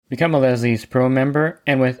Become a Leslie's Pro member,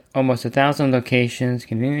 and with almost 1,000 locations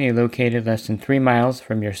conveniently located less than 3 miles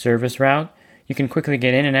from your service route, you can quickly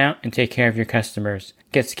get in and out and take care of your customers.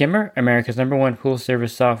 Get Skimmer, America's #1 pool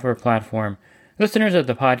service software platform. Listeners of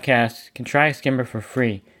the podcast can try Skimmer for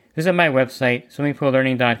free. Visit my website,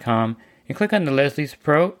 swimmingpoollearning.com, and click on the Leslie's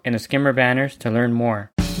Pro and the Skimmer banners to learn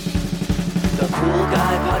more. The Pool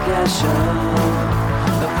Guy Podcast Show.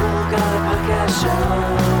 The Pool Guy Podcast Show.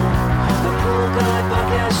 The Pool Guy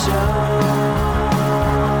Podcast Show.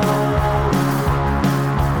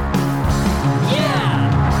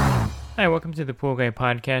 Yeah! Hi, welcome to the Pool Guy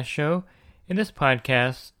Podcast Show. In this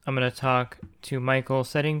podcast, I'm going to talk to Michael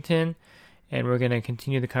Setterington, and we're going to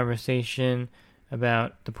continue the conversation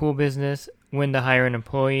about the pool business, when to hire an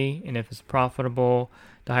employee, and if it's profitable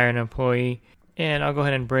to hire an employee. And I'll go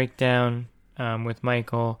ahead and break down with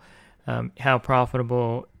Michael how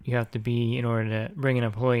profitable you have to be in order to bring an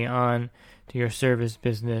employee on to your service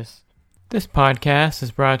business. This podcast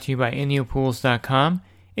is brought to you by InyoPools.com.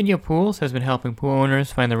 Inyo Pools has been helping pool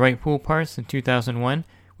owners find the right pool parts since 2001.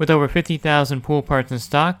 With over 50,000 pool parts in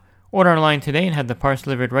stock, order online today and have the parts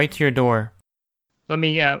delivered right to your door.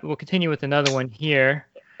 We'll continue with another one here.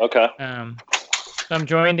 Okay. So I'm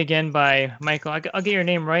joined again by Michael. I'll get your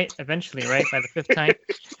name right eventually, right? By the fifth time.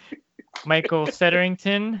 Michael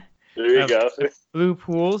Setterington. There you go. Blue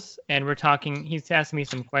Pools. And we're talking, he's asking me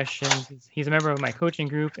some questions. He's a member of my coaching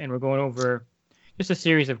group, and we're going over just a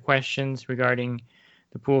series of questions regarding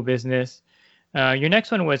the pool business. Your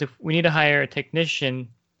next one was, if we need to hire a technician,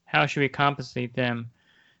 how should we compensate them?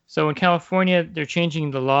 So in California, they're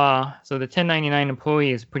changing the law. So the 1099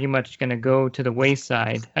 employee is pretty much going to go to the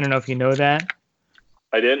wayside. I don't know if you know that.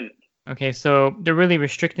 I didn't. Okay, so they're really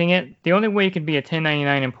restricting it. The only way you can be a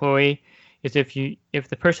 1099 employee is if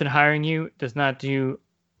the person hiring you does not do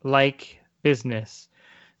like business.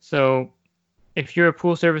 So if you're a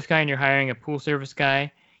pool service guy and you're hiring a pool service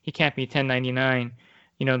guy, he can't be 1099.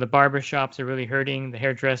 You know, the barber shops are really hurting, the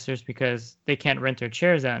hairdressers, because they can't rent their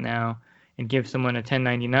chairs out now and give someone a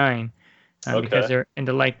 1099 because they're in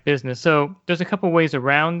the like business. So there's a couple ways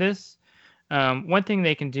around this. One thing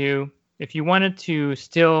they can do, if you wanted to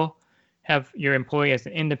still have your employee as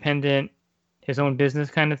an independent, his own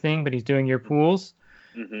business kind of thing, but he's doing your pools,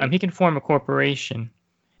 he can form a corporation.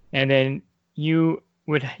 And then you're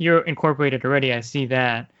incorporated already, I see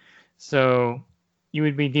that. So you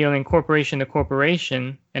would be dealing corporation to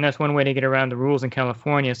corporation, and that's one way to get around the rules in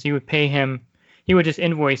California. So you would pay him, he would just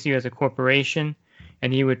invoice you as a corporation,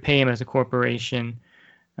 and you would pay him as a corporation.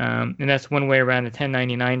 And that's one way around the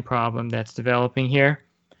 1099 problem that's developing here.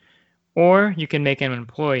 Or you can make him an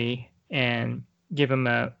employee and give him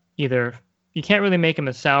you can't really make him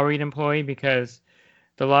a salaried employee because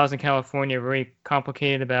the laws in California are very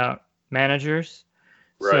complicated about managers.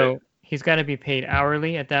 Right. So he's got to be paid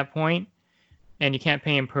hourly at that point, and you can't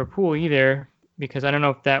pay him per pool either, because I don't know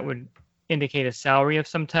if that would indicate a salary of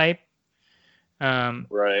some type.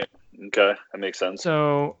 Right. Okay. That makes sense.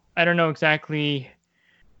 So I don't know exactly,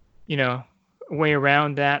 a way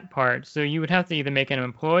around that part. So you would have to either make him an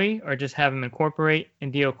employee or just have him incorporate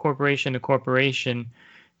and deal corporation to corporation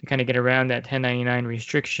to kind of get around that 1099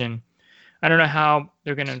 restriction. I don't know how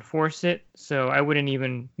they're going to enforce it, so I wouldn't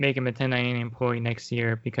even make him a 1099 employee next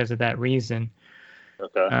year because of that reason.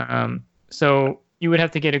 Okay. So you would have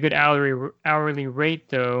to get a good hourly rate,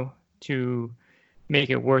 though, to make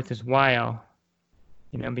it worth his while.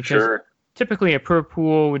 Because typically a per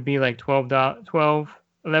pool would be like $11 or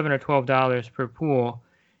 $12 per pool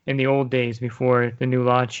in the old days before the new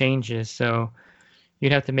law changes. So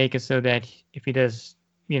you'd have to make it so that if he does,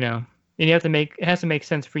 and it has to make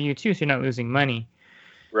sense for you too, so you're not losing money.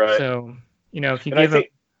 Right. So, if you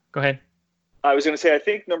go ahead. I was going to say, I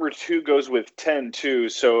think number 2 goes with 10 too.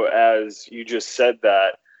 So as you just said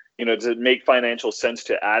that, does it make financial sense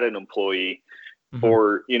to add an employee? Mm-hmm.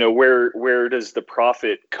 Or, where does the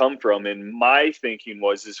profit come from? And my thinking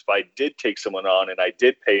was, if I did take someone on and I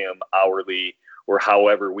did pay him hourly or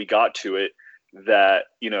however we got to it, that,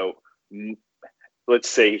 let's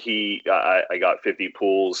say I got 50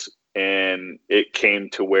 pools and it came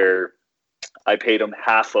to where I paid him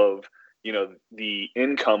half of, the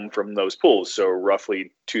income from those pools. So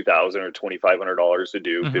roughly $2,000 or $2,500 to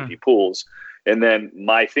do 50 pools. And then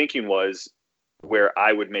my thinking was, where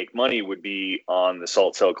I would make money would be on the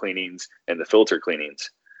salt cell cleanings and the filter cleanings.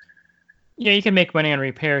 Yeah, you can make money on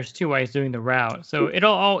repairs too while he's doing the route. So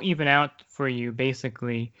it'll all even out for you,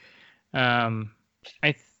 basically. I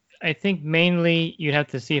think mainly you'd have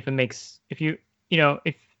to see if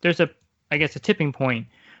there's a tipping point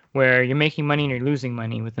where you're making money and you're losing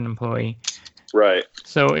money with an employee. Right.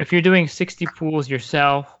 So if you're doing 60 pools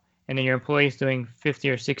yourself and then your employee's doing 50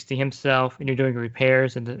 or 60 himself, and you're doing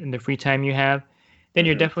repairs in the free time you have, then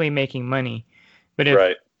you're definitely making money. But if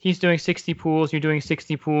Right. he's doing 60 pools, you're doing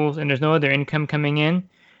 60 pools, and there's no other income coming in,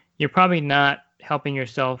 you're probably not helping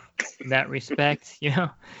yourself in that respect.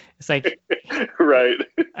 It's like Right.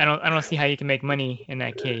 I don't see how you can make money in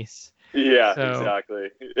that case. Yeah, So, exactly.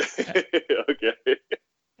 Okay.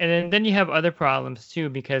 And then you have other problems too,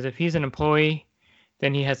 because if he's an employee,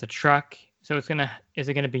 then he has a truck. So is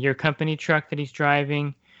it gonna be your company truck that he's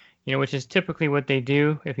driving? Which is typically what they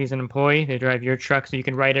do. If he's an employee, they drive your truck so you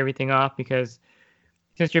can write everything off, because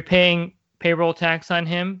since you're paying payroll tax on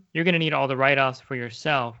him, you're gonna need all the write-offs for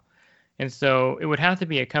yourself. And so it would have to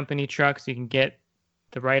be a company truck so you can get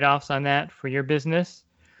the write-offs on that for your business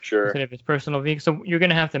Sure. instead of his personal vehicle. So you're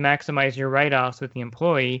gonna have to maximize your write-offs with the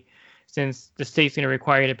employee, since the state's going to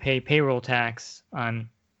require you to pay payroll tax on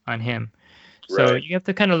him. So Right. you have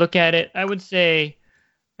to kind of look at it. I would say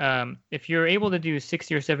if you're able to do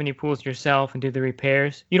 60 or 70 pools yourself and do the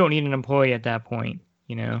repairs, you don't need an employee at that point,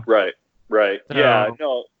 Right. Right. So, Yeah.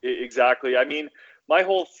 No. Exactly. I mean, my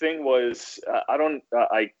whole thing was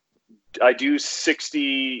I do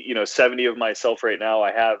 60, 70 of myself right now.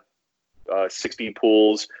 I have 60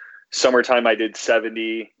 pools. Summertime I did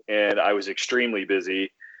 70, and I was extremely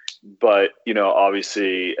busy. But,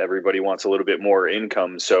 obviously everybody wants a little bit more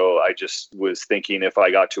income. So I just was thinking if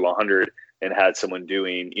I got to 100 and had someone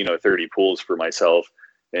doing, 30 pools for myself,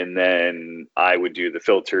 and then I would do the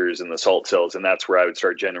filters and the salt cells, and that's where I would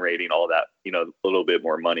start generating all that, a little bit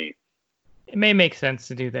more money. it may make sense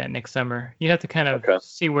to do that next summer. You have to kind of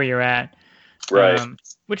see where you're at. Right.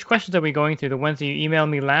 Which questions are we going through? The ones that you emailed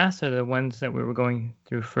me last, or the ones that we were going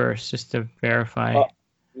through first, just to verify?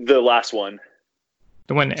 The last one.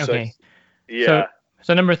 The one, okay. Yeah.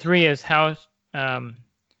 So number 3 is how, so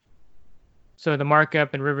the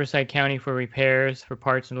markup in Riverside County for repairs, for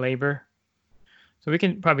parts and labor. So we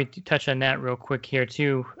can probably touch on that real quick here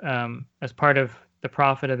too, as part of the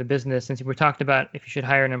profit of the business. Since we talked about if you should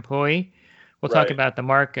hire an employee, we'll talk about the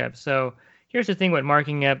markup. So here's the thing with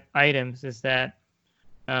marking up items is that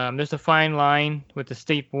there's a fine line with the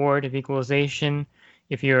State Board of Equalization.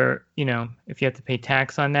 If you're, if you have to pay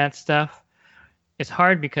tax on that stuff, it's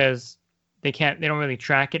hard because they don't really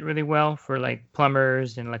track it really well for like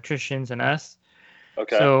plumbers and electricians and us.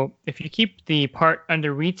 Okay. So if you keep the part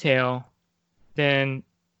under retail, then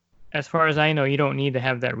as far as I know, you don't need to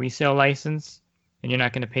have that resale license, and you're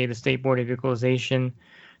not going to pay the State Board of Equalization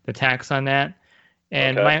the tax on that.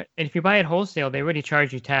 And if you buy it wholesale, they already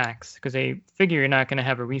charge you tax because they figure you're not going to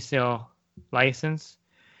have a resale license.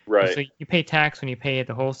 Right. So you pay tax when you pay at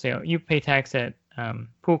the wholesale. You pay tax at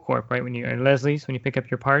Pool Corp, right? When you're at Leslie's, when you pick up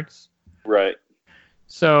your parts. Right.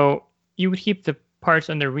 So you would keep the parts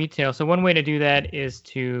under retail. So one way to do that is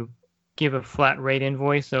to give a flat rate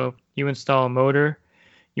invoice. So if you install a motor,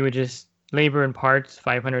 you would just labor and parts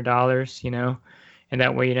 $500, and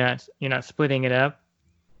that way you're not splitting it up.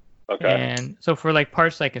 Okay. And so for like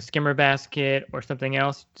parts like a skimmer basket or something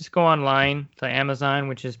else, just go online to Amazon,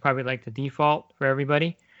 which is probably like the default for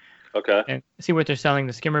everybody. Okay. And see what they're selling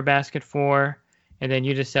the skimmer basket for, and then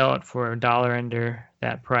you just sell it for $1 under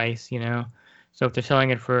that price, So if they're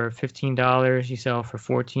selling it for $15, you sell it for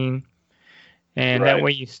 $14, and that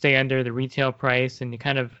way you stay under the retail price, and you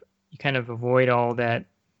kind of avoid all that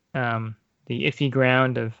the iffy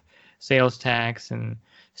ground of sales tax and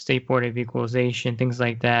State Board of Equalization, things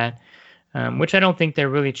like that, which I don't think they're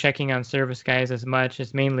really checking on service guys as much.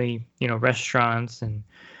 It's mainly restaurants and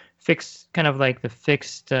fixed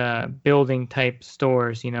building type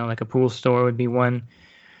stores, like a pool store would be one.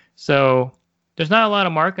 So there's not a lot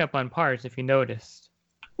of markup on parts, if you noticed.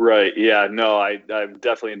 Right. Yeah. No, I've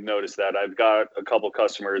definitely noticed that. I've got a couple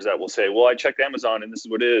customers that will say, well, I checked Amazon and this is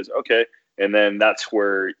what it is. Okay. And then that's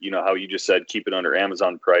where, how you just said, keep it under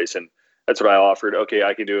Amazon price. And that's what I offered. Okay.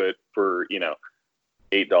 I can do it for, $8,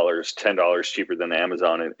 $10 cheaper than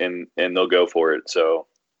Amazon, and they'll go for it. So.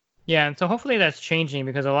 Yeah. And so hopefully that's changing,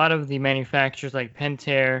 because a lot of the manufacturers like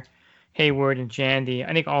Pentair, Hayward, and Jandy,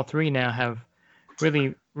 I think all three now have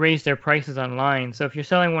really raised their prices online. So if you're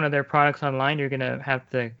selling one of their products online, you're going to have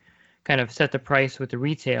to kind of set the price with the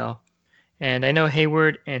retail. And I know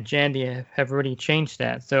Hayward and Jandy have already changed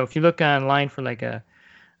that. So if you look online for like a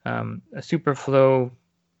Superflow,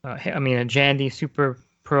 a Jandy Super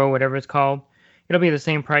Pro, whatever it's called, it'll be the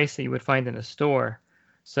same price that you would find in a store.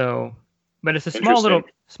 So, but it's the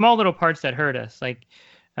small little parts that hurt us, like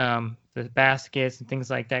the baskets and things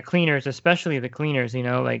like that. Cleaners, especially the cleaners,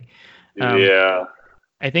 Yeah.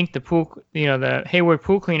 I think the pool, the Hayward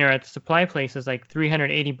pool cleaner at the supply place is like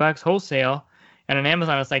 $380 wholesale, and on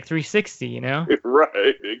Amazon it's like $360.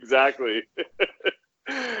 Right. Exactly.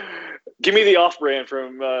 Give me the off-brand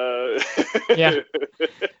from. Yeah.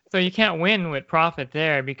 So you can't win with profit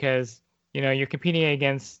there because you're competing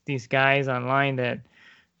against these guys online that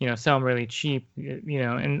sell them really cheap.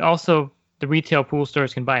 And also the retail pool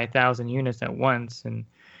stores can buy 1,000 units at once and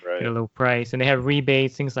Right. get a low price, and they have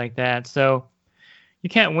rebates, things like that. So you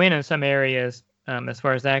can't win in some areas as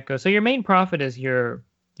far as that goes. So your main profit is your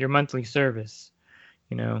monthly service.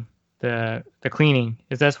 The cleaning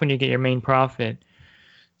that's when you get your main profit.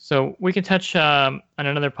 So we can touch on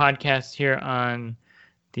another podcast here on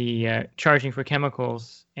the charging for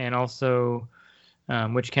chemicals and also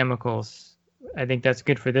which chemicals. I think that's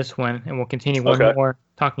good for this one, and we'll continue one more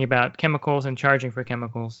talking about chemicals and charging for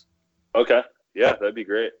chemicals. Okay. Yeah, that'd be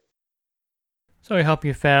great. So I hope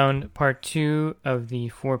you found part 2 of the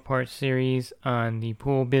 4-part series on the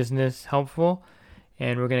pool business helpful,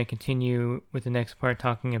 and we're going to continue with the next part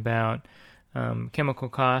talking about chemical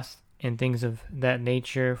costs and things of that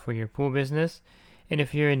nature for your pool business. And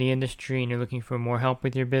if you're in the industry and you're looking for more help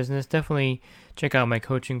with your business, definitely check out my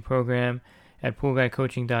coaching program at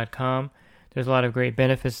poolguycoaching.com. There's a lot of great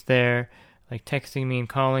benefits there, like texting me and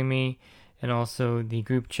calling me, and also the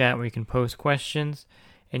group chat where you can post questions,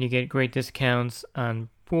 and you get great discounts on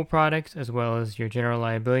pool products as well as your general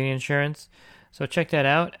liability insurance. So check that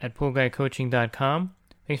out at poolguycoaching.com.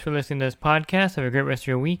 Thanks for listening to this podcast. Have a great rest of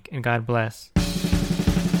your week, and God bless.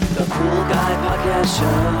 The Pool Guy Podcast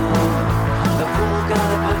Show. The Pool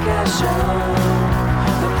Guy Podcast Show.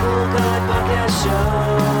 The Pool Guy Podcast Show.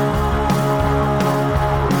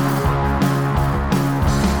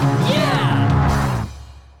 Yeah!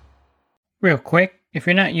 Real quick, if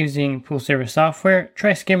you're not using pool service software,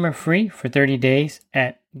 try Skimmer free for 30 days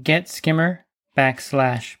at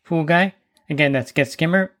getskimmer.com/poolguy. Again, that's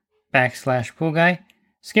getskimmer.com/poolguy.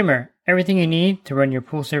 Skimmer, everything you need to run your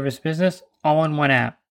pool service business all in one app.